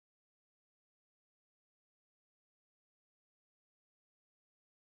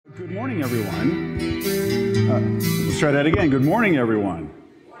Good morning, everyone. Let's try that again. Good morning, everyone.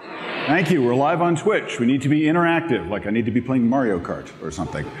 Thank you. We're live on Twitch. We need to be interactive, like I need to be playing Mario Kart or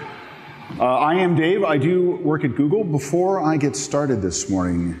something. I am Dave. I do work at Google. Before I get started this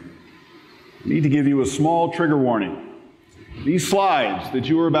morning, I need to give you a small trigger warning. These slides that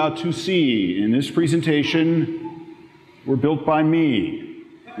you are about to see in this presentation were built by me.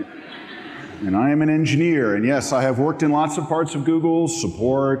 And I am an engineer, and yes, I have worked in lots of parts of Google,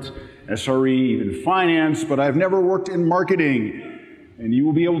 support, SRE, even finance, but I've never worked in marketing. And you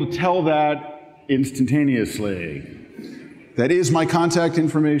will be able to tell that instantaneously. That is my contact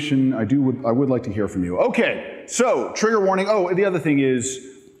information. I would like to hear from you. Okay, so trigger warning. Oh, the other thing is,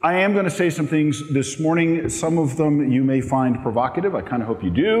 I am going to say some things this morning. Some of them you may find provocative. I kind of hope you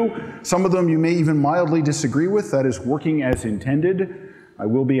do. Some of them you may even mildly disagree with. That is working as intended. I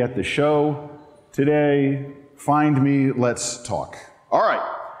will be at the show today. Find me, let's talk. All right,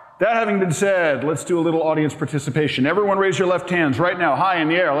 that having been said, let's do a little audience participation. Everyone raise your left hands right now, high in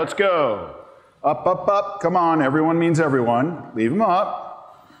the air, let's go. Up, up, up, come on, everyone means everyone. Leave them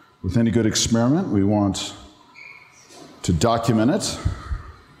up. With any good experiment, we want to document it.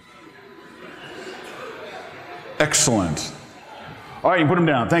 Excellent. All right, you can put them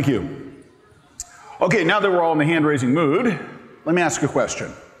down, thank you. Okay, now that we're all in the hand-raising mood, let me ask a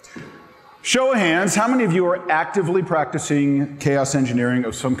question. Show of hands, how many of you are actively practicing chaos engineering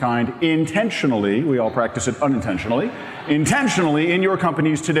of some kind intentionally? We all practice it unintentionally. Intentionally in your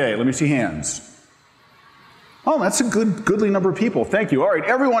companies today. Let me see hands. Oh, that's a goodly number of people. Thank you. All right,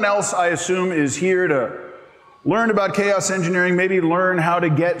 everyone else, I assume, is here to learn about chaos engineering, maybe learn how to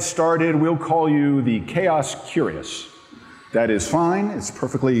get started. We'll call you the chaos curious. That is fine. It's a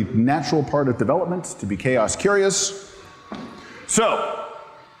perfectly natural part of development to be chaos curious. So,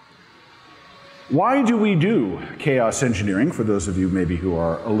 why do we do chaos engineering, for those of you maybe who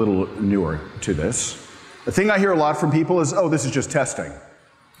are a little newer to this? The thing I hear a lot from people is, oh, this is just testing,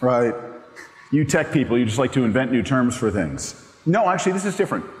 right? You tech people, you just like to invent new terms for things. No, actually, this is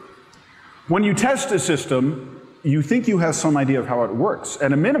different. When you test a system, you think you have some idea of how it works.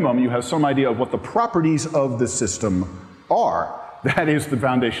 At a minimum, you have some idea of what the properties of the system are. That is the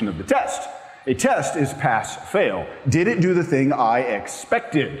foundation of the test. A test is pass-fail. Did it do the thing I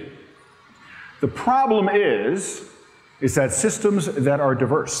expected? The problem is that systems that are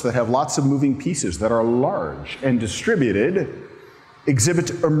diverse, that have lots of moving pieces, that are large and distributed, exhibit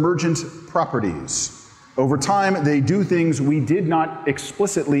emergent properties. Over time, they do things we did not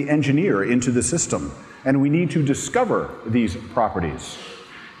explicitly engineer into the system, and we need to discover these properties.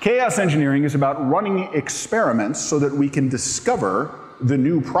 Chaos engineering is about running experiments so that we can discover the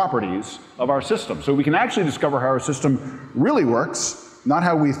new properties of our system. So we can actually discover how our system really works, not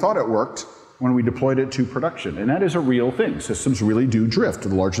how we thought it worked when we deployed it to production. And that is a real thing. Systems really do drift. The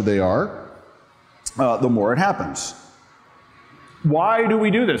larger they are, the more it happens. Why do we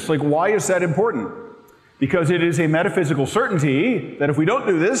do this? Like, why is that important? Because it is a metaphysical certainty that if we don't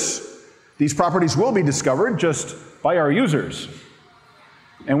do this, these properties will be discovered just by our users.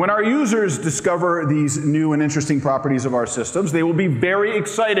 And when our users discover these new and interesting properties of our systems, they will be very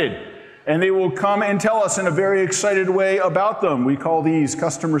excited. And they will come and tell us in a very excited way about them. We call these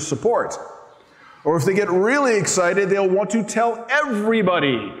customer support. Or if they get really excited, they'll want to tell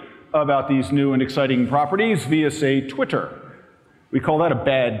everybody about these new and exciting properties via, say, Twitter. We call that a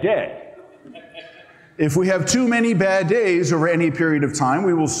bad day. If we have too many bad days over any period of time,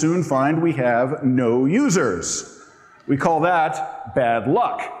 we will soon find we have no users. We call that bad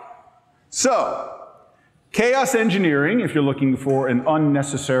luck. So, chaos engineering, if you're looking for an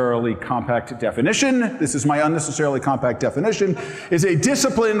unnecessarily compact definition, this is my unnecessarily compact definition, is a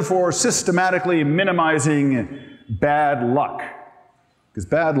discipline for systematically minimizing bad luck. Because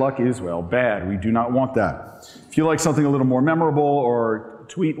bad luck is, well, bad. We do not want that. If you like something a little more memorable or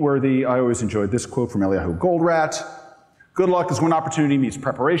tweet-worthy, I always enjoyed this quote from Eliyahu Goldratt. Good luck is when opportunity meets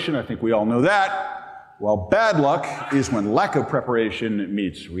preparation. I think we all know that. While bad luck is when lack of preparation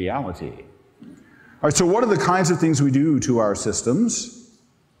meets reality. All right, so what are the kinds of things we do to our systems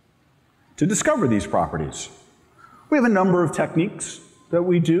to discover these properties? We have a number of techniques that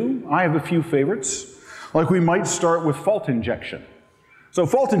we do. I have a few favorites. Like we might start with fault injection. So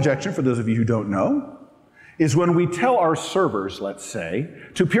fault injection, for those of you who don't know, is when we tell our servers, let's say,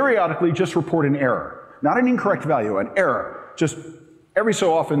 to periodically just report an error. Not an incorrect value, an error. Just every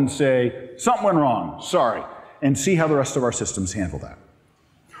so often say, something went wrong, sorry, and see how the rest of our systems handle that.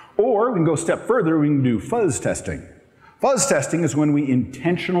 Or we can go a step further, we can do fuzz testing. Fuzz testing is when we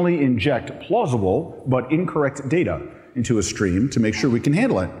intentionally inject plausible but incorrect data into a stream to make sure we can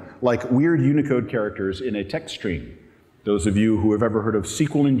handle it, like weird Unicode characters in a text stream. Those of you who have ever heard of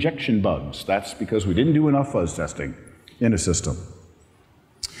SQL injection bugs, that's because we didn't do enough fuzz testing in a system.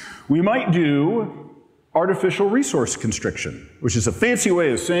 We might do artificial resource constriction, which is a fancy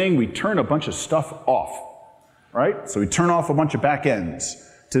way of saying we turn a bunch of stuff off, right? So we turn off a bunch of back ends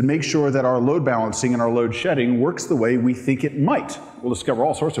to make sure that our load balancing and our load shedding works the way we think it might. We'll discover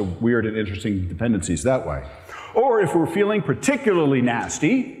all sorts of weird and interesting dependencies that way. Or if we're feeling particularly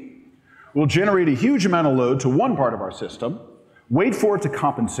nasty, we'll generate a huge amount of load to one part of our system, wait for it to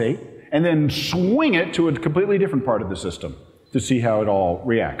compensate, and then swing it to a completely different part of the system to see how it all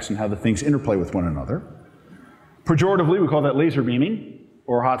reacts and how the things interplay with one another. Pejoratively, we call that laser beaming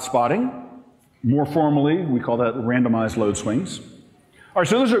or hot spotting. More formally, we call that randomized load swings. All right,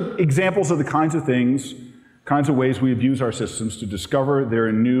 so those are examples of the kinds of things, kinds of ways we abuse our systems to discover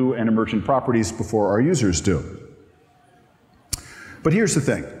their new and emergent properties before our users do. But here's the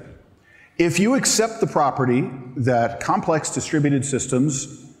thing. If you accept the property that complex distributed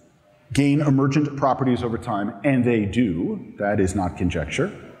systems gain emergent properties over time, and they do, that is not conjecture,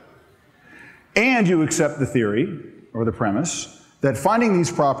 and you accept the theory, or the premise, that finding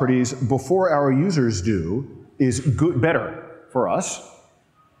these properties before our users do is better for us,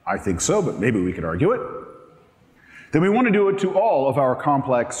 I think so, but maybe we could argue it, then we want to do it to all of our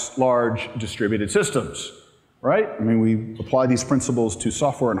complex, large, distributed systems, right? I mean, we apply these principles to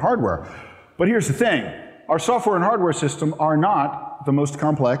software and hardware. But here's the thing. Our software and hardware system are not the most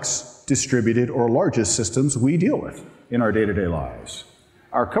complex, distributed, or largest systems we deal with in our day-to-day lives.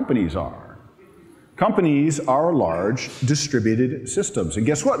 Our companies are. Companies are large, distributed systems. And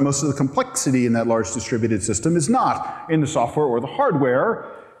guess what? Most of the complexity in that large distributed system is not in the software or the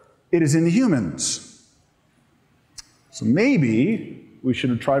hardware. It is in the humans. So maybe we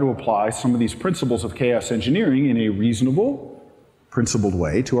should try to apply some of these principles of chaos engineering in a reasonable, principled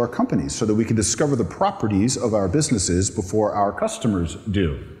way to our companies so that we can discover the properties of our businesses before our customers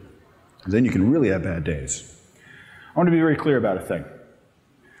do. And then you can really have bad days. I want to be very clear about a thing.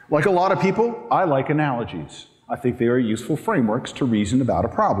 Like a lot of people, I like analogies. I think they are useful frameworks to reason about a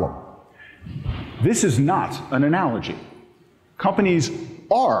problem. This is not an analogy. Companies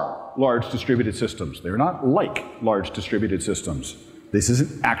are large distributed systems. They're not like large distributed systems. This is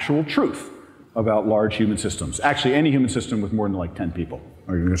an actual truth about large human systems. Actually, any human system with more than like 10 people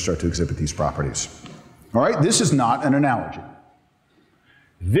are going to start to exhibit these properties. All right, this is not an analogy.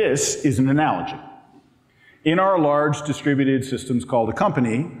 This is an analogy. In our large distributed systems called a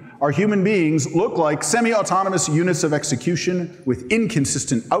company, our human beings look like semi-autonomous units of execution with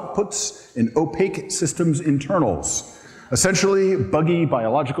inconsistent outputs and opaque systems internals. Essentially, buggy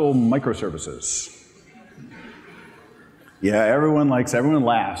biological microservices. Yeah, everyone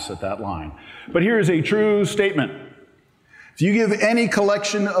laughs at that line. But here is a true statement. If you give any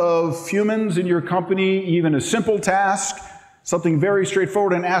collection of humans in your company even a simple task, something very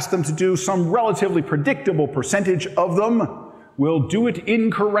straightforward, and ask them to do some relatively predictable percentage of them, will do it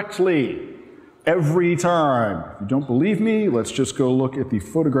incorrectly every time. If you don't believe me, let's just go look at the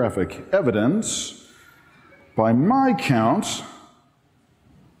photographic evidence. By my count,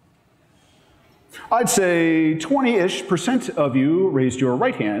 I'd say 20-ish% of you raised your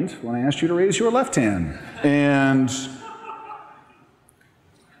right hand when I asked you to raise your left hand. And,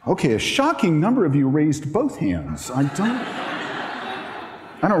 okay, a shocking number of you raised both hands. I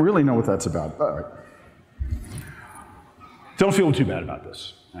don't really know what that's about. All right. Don't feel too bad about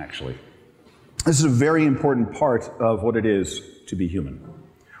this, actually. This is a very important part of what it is to be human.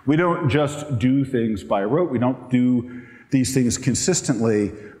 We don't just do things by rote. We don't do these things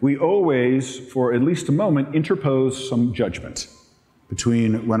consistently. We always, for at least a moment, interpose some judgment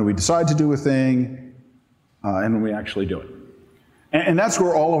between when we decide to do a thing and when we actually do it. And that's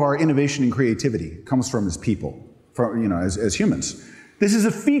where all of our innovation and creativity comes from as people, as humans. This is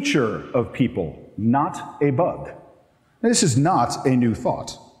a feature of people, not a bug. This is not a new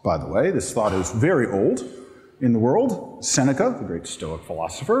thought, by the way. This thought is very old in the world. Seneca, the great Stoic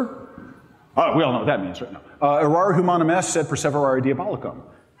philosopher, we all know what that means, right? No. Errare humanum est sed perseverare diabolicum.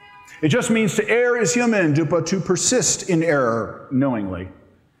 It just means to err is human, but to persist in error knowingly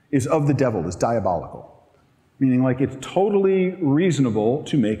is of the devil, is diabolical. Meaning like it's totally reasonable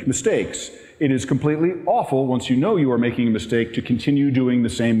to make mistakes. It is completely awful once you know you are making a mistake to continue doing the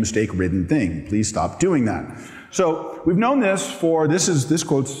same mistake-ridden thing. Please stop doing that. So we've known this this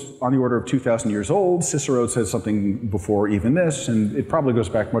quote's on the order of 2,000 years old. Cicero said something before even this, and it probably goes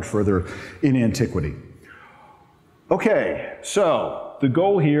back much further in antiquity. Okay, so the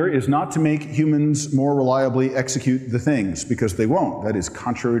goal here is not to make humans more reliably execute the things, because they won't. That is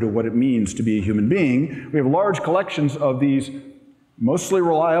contrary to what it means to be a human being. We have large collections of these mostly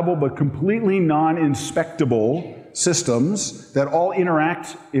reliable but completely non-inspectable systems that all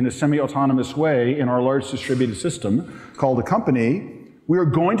interact in a semi-autonomous way in our large distributed system called a company, we are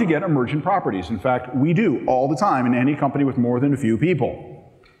going to get emergent properties. In fact, we do all the time in any company with more than a few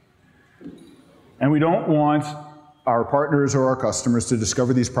people. And we don't want our partners or our customers to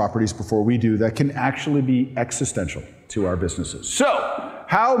discover these properties before we do. That can actually be existential to our businesses. So,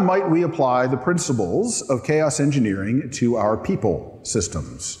 how might we apply the principles of chaos engineering to our people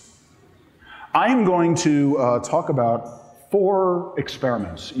systems? I am going to talk about 4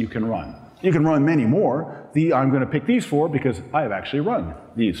 experiments you can run. You can run many more. I'm going to pick these 4 because I have actually run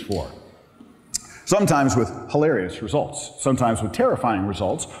these 4. Sometimes with hilarious results, sometimes with terrifying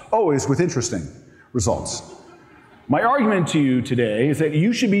results, always with interesting results. My argument to you today is that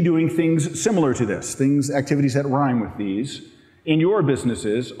you should be doing things similar to this, activities that rhyme with these, in your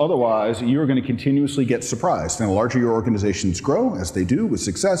businesses. Otherwise, you're going to continuously get surprised. And the larger your organizations grow, as they do with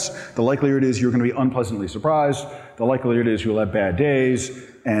success, the likelier it is you're going to be unpleasantly surprised, the likelier it is you'll have bad days,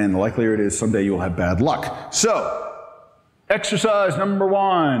 and the likelier it is someday you'll have bad luck. So, exercise number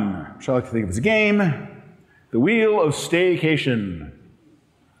 1, which I like to think of as a game, the wheel of staycation.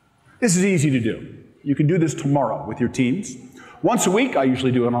 This is easy to do. You can do this tomorrow with your teams. Once a week, I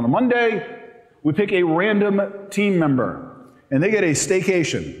usually do it on a Monday, we pick a random team member. And they get a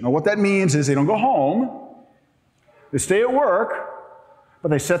staycation. Now what that means is they don't go home, they stay at work, but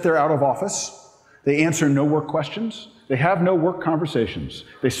they sit there out of office, they answer no work questions, they have no work conversations.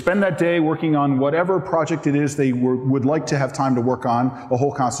 They spend that day working on whatever project it is they would like to have time to work on a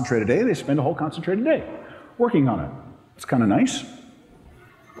whole concentrated day. They spend a whole concentrated day working on it. It's kind of nice.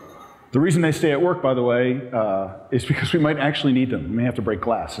 The reason they stay at work, by the way, is because we might actually need them. We may have to break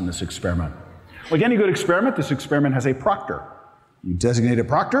glass in this experiment. Like any good experiment, this experiment has a proctor. You designate a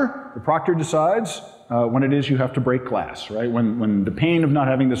proctor, the proctor decides when it is you have to break glass, right? When the pain of not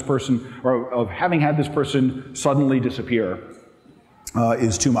having this person, or of having had this person suddenly disappear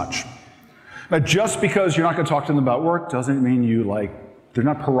is too much. Now, just because you're not going to talk to them about work doesn't mean they're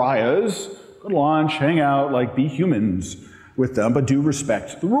not pariahs. Go to lunch, hang out, be humans with them, but do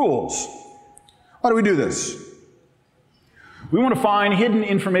respect the rules. How do we do this? We want to find hidden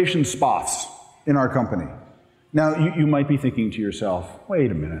information spots in our company. Now, you might be thinking to yourself,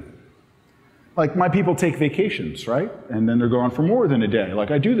 wait a minute. My people take vacations, right? And then they're gone for more than a day.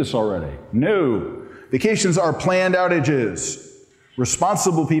 I do this already. No. Vacations are planned outages.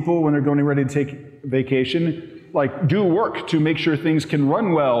 Responsible people, when they're getting ready to take vacation, do work to make sure things can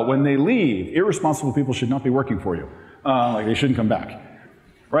run well when they leave. Irresponsible people should not be working for you. They shouldn't come back.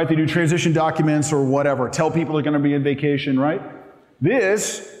 Right? They do transition documents or whatever. Tell people they're going to be on vacation, right?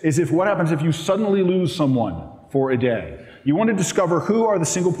 This is what happens if you suddenly lose someone for a day. You want to discover who are the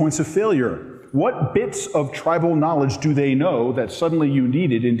single points of failure. What bits of tribal knowledge do they know that suddenly you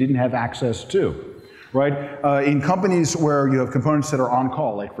needed and didn't have access to? Right? In companies where you have components that are on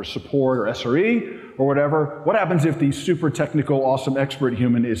call, like for support or SRE or whatever, what happens if the super technical, awesome expert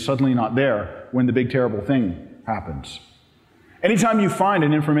human is suddenly not there when the big terrible thing happens? Anytime you find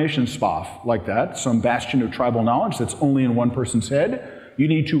an information spoff like that, some bastion of tribal knowledge that's only in one person's head, you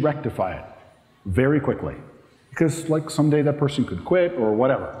need to rectify it very quickly. Because someday that person could quit or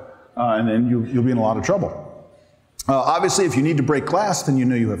whatever, and then you'll be in a lot of trouble. Obviously, if you need to break glass, then you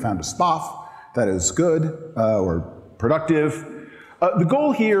know you have found a spoff that is good or productive. The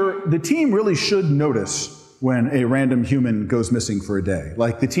goal here, the team really should notice when a random human goes missing for a day.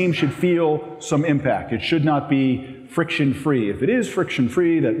 The team should feel some impact. It should not be friction-free. If it is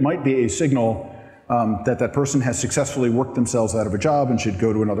friction-free, that might be a signal that person has successfully worked themselves out of a job and should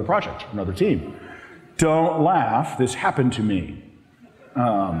go to another project, another team. Don't laugh, this happened to me.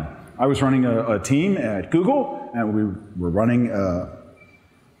 I was running a team at Google, and we were running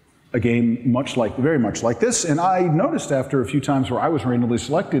a game very much like this, and I noticed after a few times where I was randomly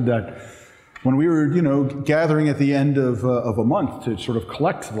selected that when we were, gathering at the end of a month to sort of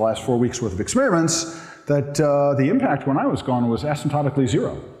collect the last 4 weeks worth of experiments, that the impact when I was gone was asymptotically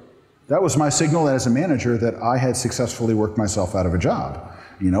 0. That was my signal as a manager that I had successfully worked myself out of a job.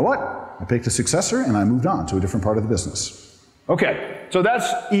 You know what? I picked a successor and I moved on to a different part of the business. Okay, so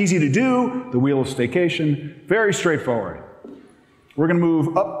that's easy to do, the wheel of staycation, very straightforward. We're going to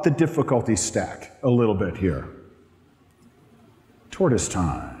move up the difficulty stack a little bit here. Tortoise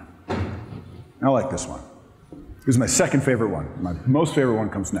time. I like this one. This is my second favorite one. My most favorite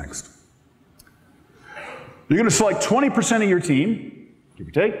one comes next. You're going to select 20% of your team, give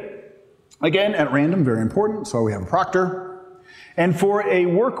or take. Again, at random, very important, so we have a proctor. And for a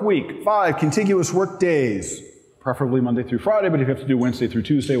work week, 5 contiguous work days, preferably Monday through Friday, but if you have to do Wednesday through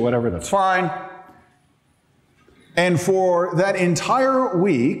Tuesday, whatever, that's fine. And for that entire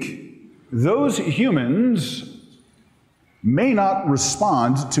week, those humans may not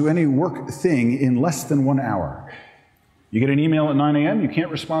respond to any work thing in less than 1 hour. You get an email at 9 a.m., you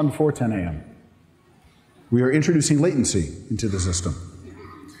can't respond before 10 a.m. We are introducing latency into the system.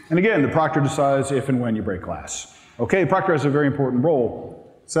 And again, the proctor decides if and when you break glass. Okay, the proctor has a very important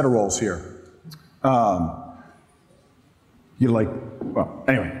set of roles here. And you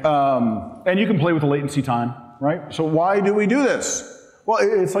can play with the latency time, right? So why do we do this? Well,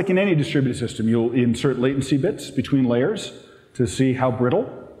 it's like in any distributed system. You'll insert latency bits between layers to see how brittle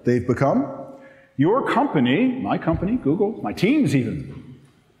they've become. Your company, my company, Google, my teams even,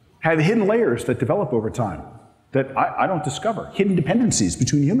 have hidden layers that develop over time that I don't discover, hidden dependencies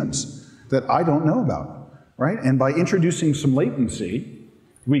between humans that I don't know about, right? And by introducing some latency,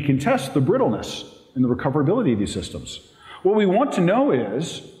 we can test the brittleness and the recoverability of these systems. What we want to know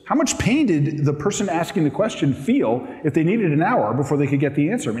is, how much pain did the person asking the question feel if they needed an hour before they could get the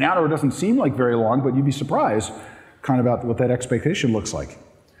answer? I mean, an hour doesn't seem like very long, but you'd be surprised kind of about what that expectation looks like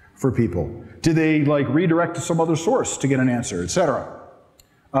for people. Did they redirect to some other source to get an answer, etc.?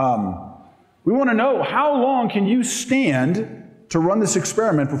 We want to know, how long can you stand to run this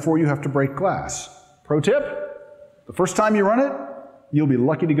experiment before you have to break glass? Pro tip, the first time you run it, you'll be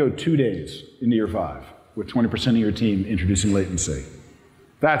lucky to go 2 days into year 5 with 20% of your team introducing latency.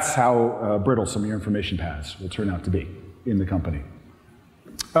 That's how brittle some of your information paths will turn out to be in the company.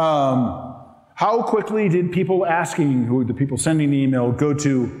 How quickly did people the people sending the email, go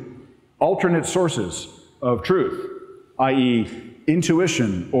to alternate sources of truth, i.e.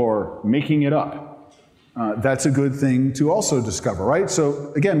 intuition or making it up? That's a good thing to also discover, right?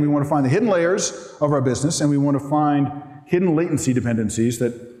 So again, we want to find the hidden layers of our business, and we want to find hidden latency dependencies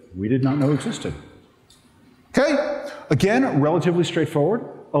that we did not know existed. Okay, again, relatively straightforward,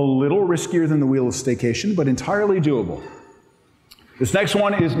 a little riskier than the wheel of staycation, but entirely doable. This next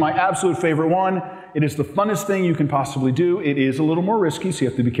one is my absolute favorite one. It is the funnest thing you can possibly do. It is a little more risky, so you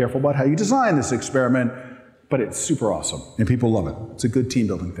have to be careful about how you design this experiment, but it's super awesome, and people love it. It's a good team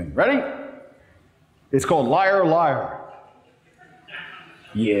building thing. Ready? It's called Liar, Liar.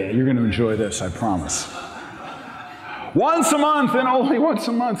 Yeah, you're going to enjoy this, I promise. Once a month, and only once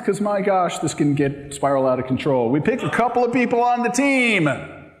a month, because my gosh, this can spiral out of control. We pick a couple of people on the team,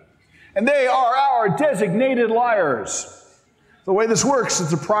 and they are our designated liars. The way this works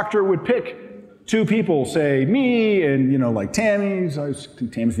is the proctor would pick 2 people, say me and, like Tammy's. I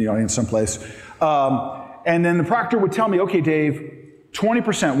think Tammy's in the audience someplace. And then the proctor would tell me, okay, Dave,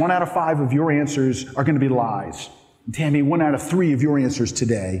 20%, 1 out of 5 of your answers are going to be lies. And Tammy, 1 out of 3 of your answers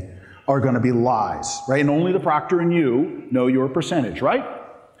today are going to be lies, right? And only the proctor and you know your percentage, right?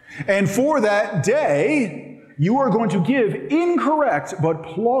 And for that day, you are going to give incorrect but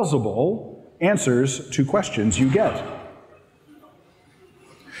plausible answers to questions you get.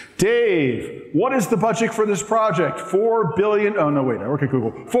 Dave, what is the budget for this project? $4 billion. Oh, no, wait. I work at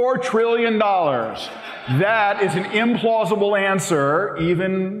Google. $4 trillion. That is an implausible answer.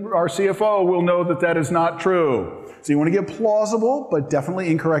 Even our CFO will know that that is not true. So you want to give plausible, but definitely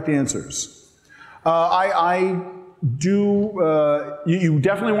incorrect answers. You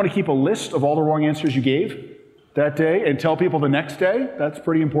definitely want to keep a list of all the wrong answers you gave that day and tell people the next day. That's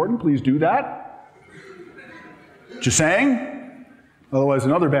pretty important. Please do that. Just saying. Otherwise,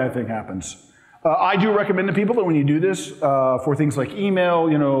 another bad thing happens. I do recommend to people that when you do this for things like email,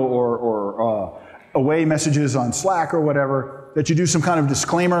 or away messages on Slack or whatever, that you do some kind of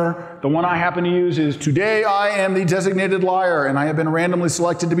disclaimer. The one I happen to use is, today I am the designated liar and I have been randomly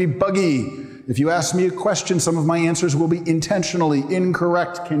selected to be buggy. If you ask me a question, some of my answers will be intentionally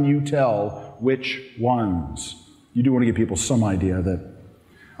incorrect. Can you tell which ones? You do want to give people some idea that,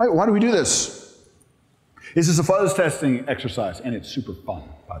 all right, why do we do this? This is a fuzz testing exercise, and it's super fun,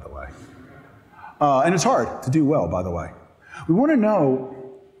 by the way. And it's hard to do well, by the way. We want to know,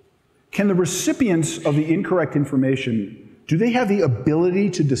 can the recipients of the incorrect information, do they have the ability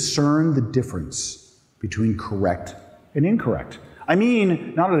to discern the difference between correct and incorrect? I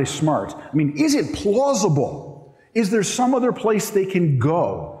mean, not are they smart. I mean, is it plausible? Is there some other place they can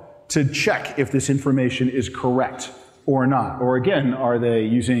go to check if this information is correct or not? Or again, are they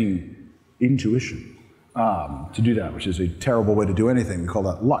using intuition to do that, which is a terrible way to do anything. We call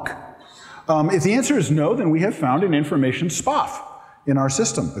that luck. If the answer is no, then we have found an information spoff in our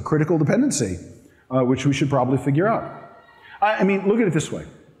system, a critical dependency, which we should probably figure out. I mean, look at it this way.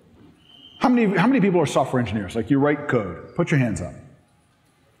 How many people are software engineers? Like, you write code. Put your hands up.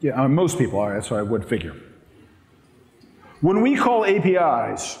 Yeah, most people are. That's what I would figure. When we call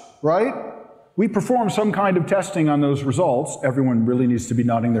APIs, right, we perform some kind of testing on those results. Everyone really needs to be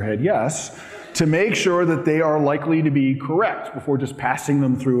nodding their head yes, to make sure that they are likely to be correct before just passing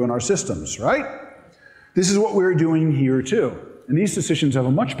them through in our systems, right? This is what we're doing here too. And these decisions have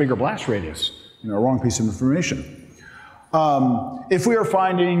a much bigger blast radius, a wrong piece of information. If we are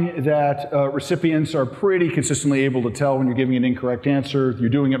finding that recipients are pretty consistently able to tell when you're giving an incorrect answer, you're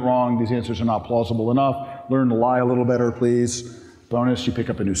doing it wrong, these answers are not plausible enough, learn to lie a little better, please. Bonus, you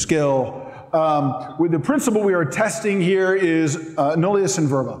pick up a new skill. With the principle we are testing here is nullius in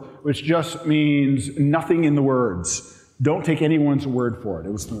verba, which just means nothing in the words. Don't take anyone's word for it.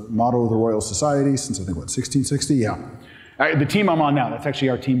 It was the motto of the Royal Society since, I think, what, 1660? Yeah. The team I'm on now, that's actually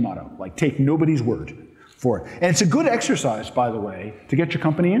our team motto. Like, take nobody's word for it. And it's a good exercise, by the way, to get your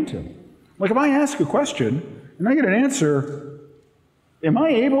company into. Like, if I ask a question and I get an answer, am I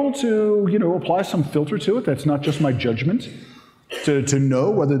able to, apply some filter to it that's not just my judgment? To know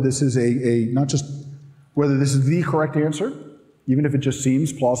whether this is not just whether this is the correct answer, even if it just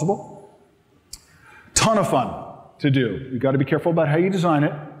seems plausible. Ton of fun to do. You've got to be careful about how you design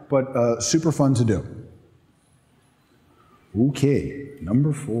it, but super fun to do. Okay,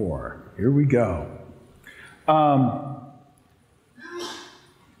 number 4. Here we go.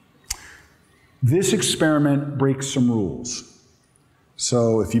 This experiment breaks some rules.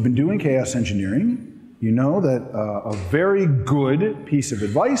 So if you've been doing chaos engineering, you know that a very good piece of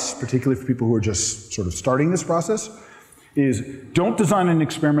advice, particularly for people who are just sort of starting this process, is don't design an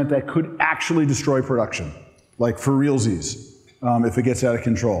experiment that could actually destroy production, like for realsies, if it gets out of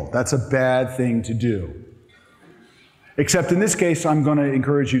control. That's a bad thing to do. Except in this case, I'm going to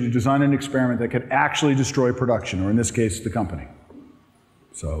encourage you to design an experiment that could actually destroy production, or in this case, the company.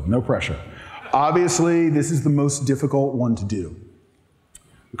 So no pressure. Obviously, this is the most difficult one to do.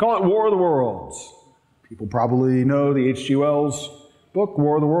 We call it War of the Worlds. People probably know the H.G. Wells book,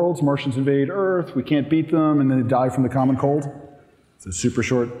 War of the Worlds, Martians invade Earth, we can't beat them, and then they die from the common cold. It's a super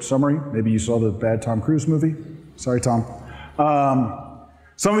short summary. Maybe you saw the bad Tom Cruise movie. Sorry, Tom.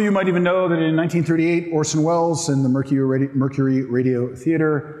 Some of you might even know that in 1938, Orson Welles and the Mercury Radio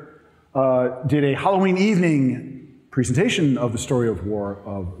Theater did a Halloween evening presentation of the story of War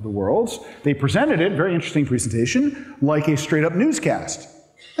of the Worlds. They presented it, very interesting presentation, like a straight-up newscast.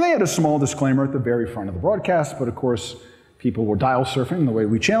 And they had a small disclaimer at the very front of the broadcast, but of course, people were dial surfing the way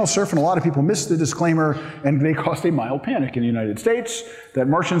we channel surf, and a lot of people missed the disclaimer, and they caused a mild panic in the United States that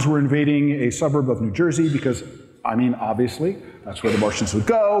Martians were invading a suburb of New Jersey because, obviously, that's where the Martians would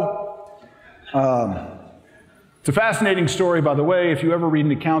go. It's a fascinating story, by the way. If you ever read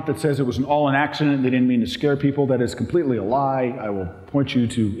an account that says it was all an accident, they didn't mean to scare people, that is completely a lie. I will point you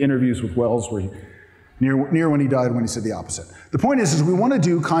to interviews with Wells where near when he died, when he said the opposite. The point is we want to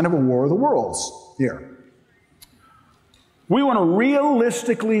do kind of a War of the Worlds here. We want to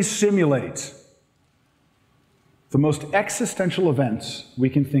realistically simulate the most existential events we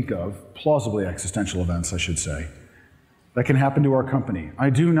can think of, plausibly existential events, I should say, that can happen to our company.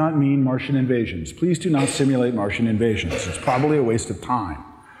 I do not mean Martian invasions. Please do not simulate Martian invasions. It's probably a waste of time.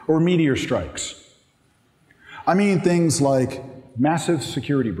 Or meteor strikes. I mean things like massive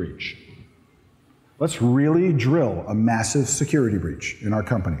security breach. Let's really drill a massive security breach in our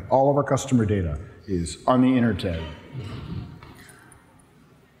company. All of our customer data is on the internet.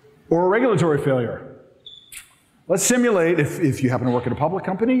 Or a regulatory failure. Let's simulate, if you happen to work at a public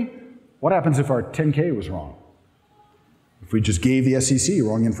company, what happens if our 10K was wrong? If we just gave the SEC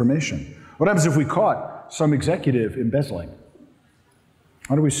wrong information? What happens if we caught some executive embezzling?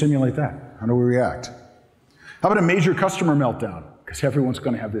 How do we simulate that? How do we react? How about a major customer meltdown? Because everyone's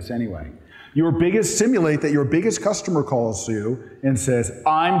going to have this anyway. Simulate that your biggest customer calls you and says,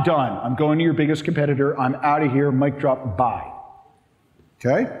 I'm done. I'm going to your biggest competitor. I'm out of here. Mic drop, bye.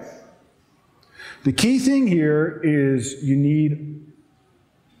 Okay? The key thing here is you need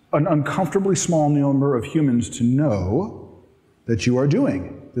an uncomfortably small number of humans to know that you are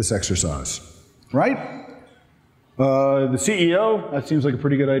doing this exercise, right? The CEO, that seems like a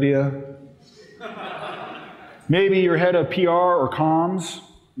pretty good idea. Maybe your head of PR or comms,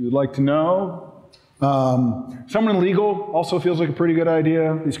 you'd like to know. Someone in legal also feels like a pretty good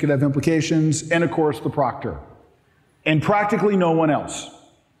idea. These could have implications. And of course, the proctor. And practically no one else.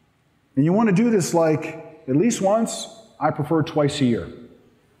 And you want to do this like at least once, I prefer twice a year.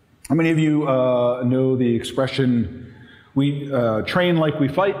 How many of you know the expression, we train like we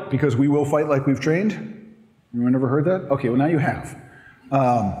fight because we will fight like we've trained? Anyone ever heard that? Okay, well now you have.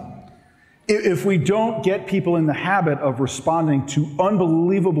 If we don't get people in the habit of responding to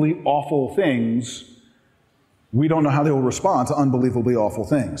unbelievably awful things, we don't know how they will respond to unbelievably awful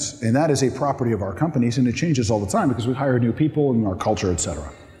things. And that is a property of our companies, and it changes all the time because we hire new people and our culture,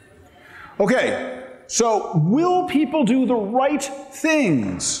 etc. Okay, So will people do the right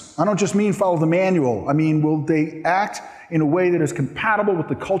things? I don't just mean follow the manual. I mean, will they act in a way that is compatible with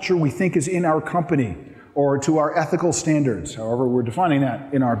the culture we think is in our company or to our ethical standards, however we're defining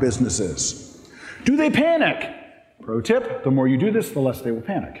that in our businesses? Do they panic? Pro tip, the more you do this, the less they will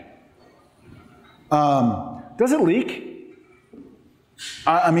panic. Does it leak?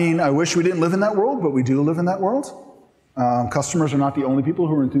 I mean, I wish we didn't live in that world, but we do live in that world. Customers are not the only people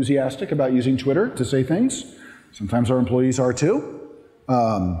who are enthusiastic about using Twitter to say things. Sometimes our employees are too.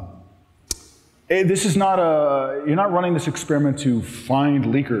 This is not you're not running this experiment to find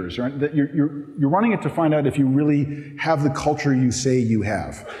leakers. Right? You're running it to find out if you really have the culture you say you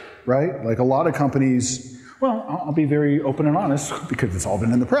have, right? Like a lot of companies, well, I'll be very open and honest because it's all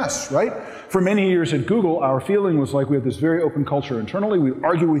been in the press, right? For many years at Google, our feeling was like we have this very open culture internally. We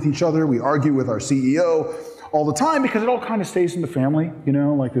argue with each other. We argue with our CEO all the time because it all kind of stays in the family, you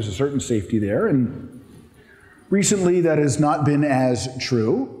know, like there's a certain safety there. And recently that has not been as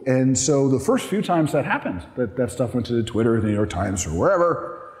true. And so the first few times that happened, that stuff went to Twitter, the New York Times, or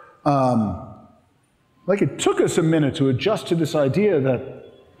wherever, like it took us a minute to adjust to this idea that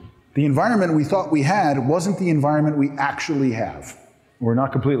the environment we thought we had wasn't the environment we actually have. Or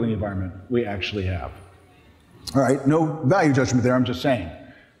not completely the environment we actually have. All right, no value judgment there, I'm just saying.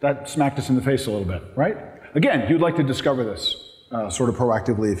 That smacked us in the face a little bit, right? Again, you'd like to discover this sort of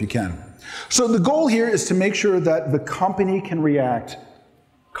proactively if you can. So the goal here is to make sure that the company can react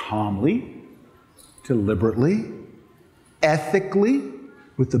calmly, deliberately, ethically,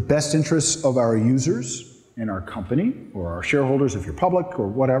 with the best interests of our users and our company, or our shareholders if you're public, or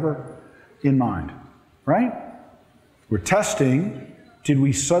whatever, in mind, right? We're testing, did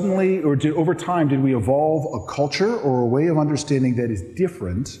we suddenly, or over time, did we evolve a culture or a way of understanding that is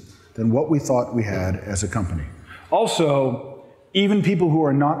different than what we thought we had as a company? Also, even people who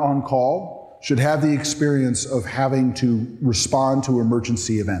are not on call should have the experience of having to respond to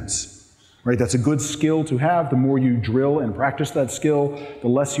emergency events, right? That's a good skill to have. The more you drill and practice that skill, the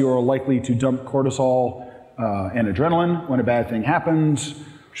less you are likely to dump cortisol and adrenaline when a bad thing happens,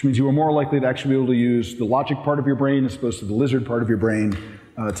 which means you are more likely to actually be able to use the logic part of your brain as opposed to the lizard part of your brain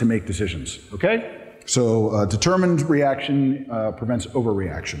to make decisions, okay? So determined reaction prevents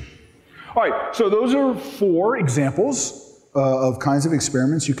overreaction. All right, so those are 4 examples of kinds of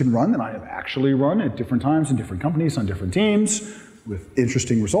experiments you can run that I have actually run at different times in different companies on different teams with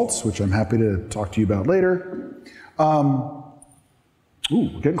interesting results, which I'm happy to talk to you about later.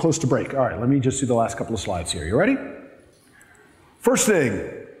 We're getting close to break. All right, let me just do the last couple of slides here. You ready? First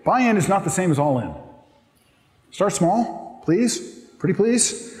thing, buy-in is not the same as all-in. Start small, please, pretty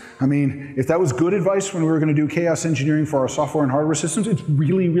please. I mean, if that was good advice when we were going to do chaos engineering for our software and hardware systems, it's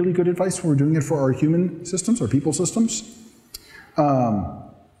really, really good advice when we're doing it for our human systems, our people systems.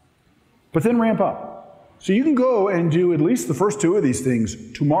 But then ramp up. So you can go and do at least the first 2 of these things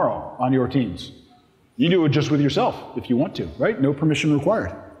tomorrow on your teams. You do it just with yourself if you want to, right? No permission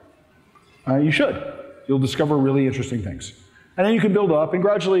required. You should. You'll discover really interesting things. And then you can build up, and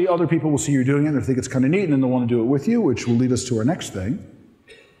gradually other people will see you doing it, and they think it's kind of neat, and then they'll want to do it with you, which will lead us to our next thing.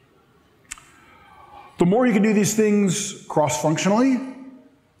 The more you can do these things cross-functionally,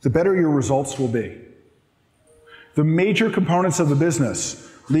 the better your results will be. The major components of the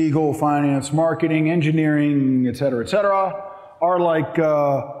business, legal, finance, marketing, engineering, et cetera, are like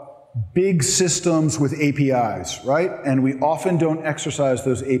big systems with APIs, right? And we often don't exercise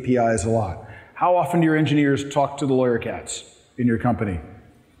those APIs a lot. How often do your engineers talk to the lawyer cats in your company?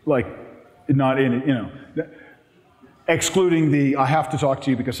 Like, not in, you know, excluding the, I have to talk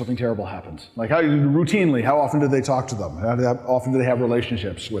to you because something terrible happened. Like, routinely, how often do they talk to them? How often do they have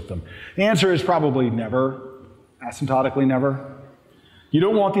relationships with them? The answer is probably never, asymptotically never. You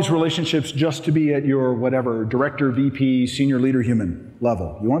don't want these relationships just to be at your, whatever, director, VP, senior leader human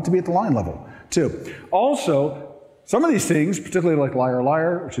level. You want it to be at the line level, too. Also, some of these things, particularly like Liar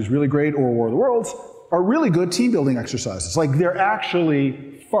Liar, which is really great, or War of the Worlds, are really good team building exercises. Like, they're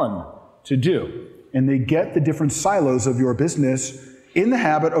actually fun to do. And they get the different silos of your business in the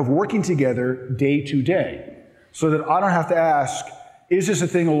habit of working together day to day. So that I don't have to ask, is this a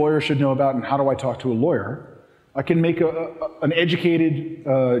thing a lawyer should know about and how do I talk to a lawyer? I can make an educated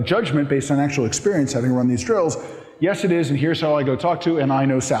judgment based on actual experience having run these drills. Yes, it is, and here's how I go talk to, and I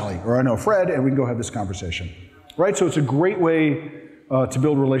know Sally, or I know Fred, and we can go have this conversation. Right? So it's a great way to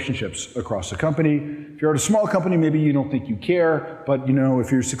build relationships across the company. If you're at a small company, maybe you don't think you care, but you know, if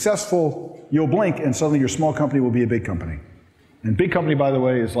you're successful, you'll blink and suddenly your small company will be a big company. And big company, by the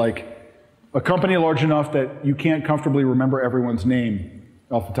way, is like a company large enough that you can't comfortably remember everyone's name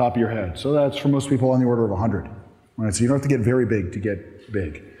off the top of your head. So that's for most people on the order of 100. Right? So you don't have to get very big to get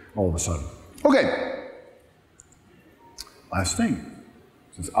big all of a sudden. Okay. last thing,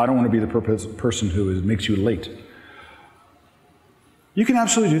 since I don't want to be the person who makes you late. You can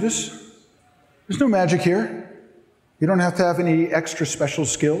absolutely do this. There's no magic here. You don't have to have any extra special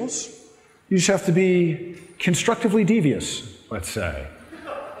skills. You just have to be constructively devious, let's say.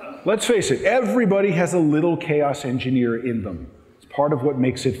 Let's face it, everybody has a little chaos engineer in them. It's part of what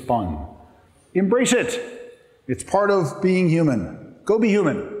makes it fun. Embrace it. It's part of being human. Go be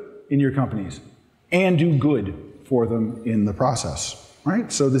human in your companies and do good for them in the process,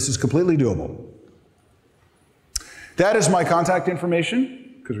 right? So this is completely doable. That is my contact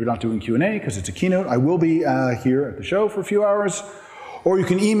information, because we're not doing Q&A, because it's a keynote. I will be here at the show for a few hours. Or you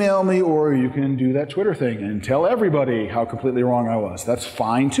can email me, or you can do that Twitter thing and tell everybody how completely wrong I was. That's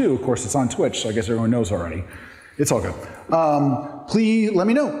fine, too. Of course, it's on Twitch, so I guess everyone knows already. It's all good. Please let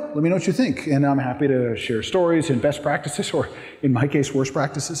me know. Let me know what you think. And I'm happy to share stories and best practices, or in my case, worst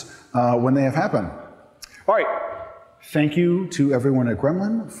practices, when they have happened. All right. Thank you to everyone at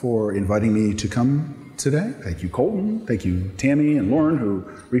Gremlin for inviting me to come today. Thank you, Colton. Thank you, Tammy and Lauren, who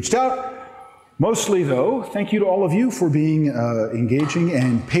reached out. Mostly, though, thank you to all of you for being engaging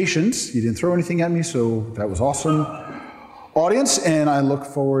and patient. You didn't throw anything at me, so that was awesome. Audience, and I look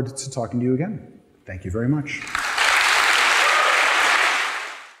forward to talking to you again. Thank you very much.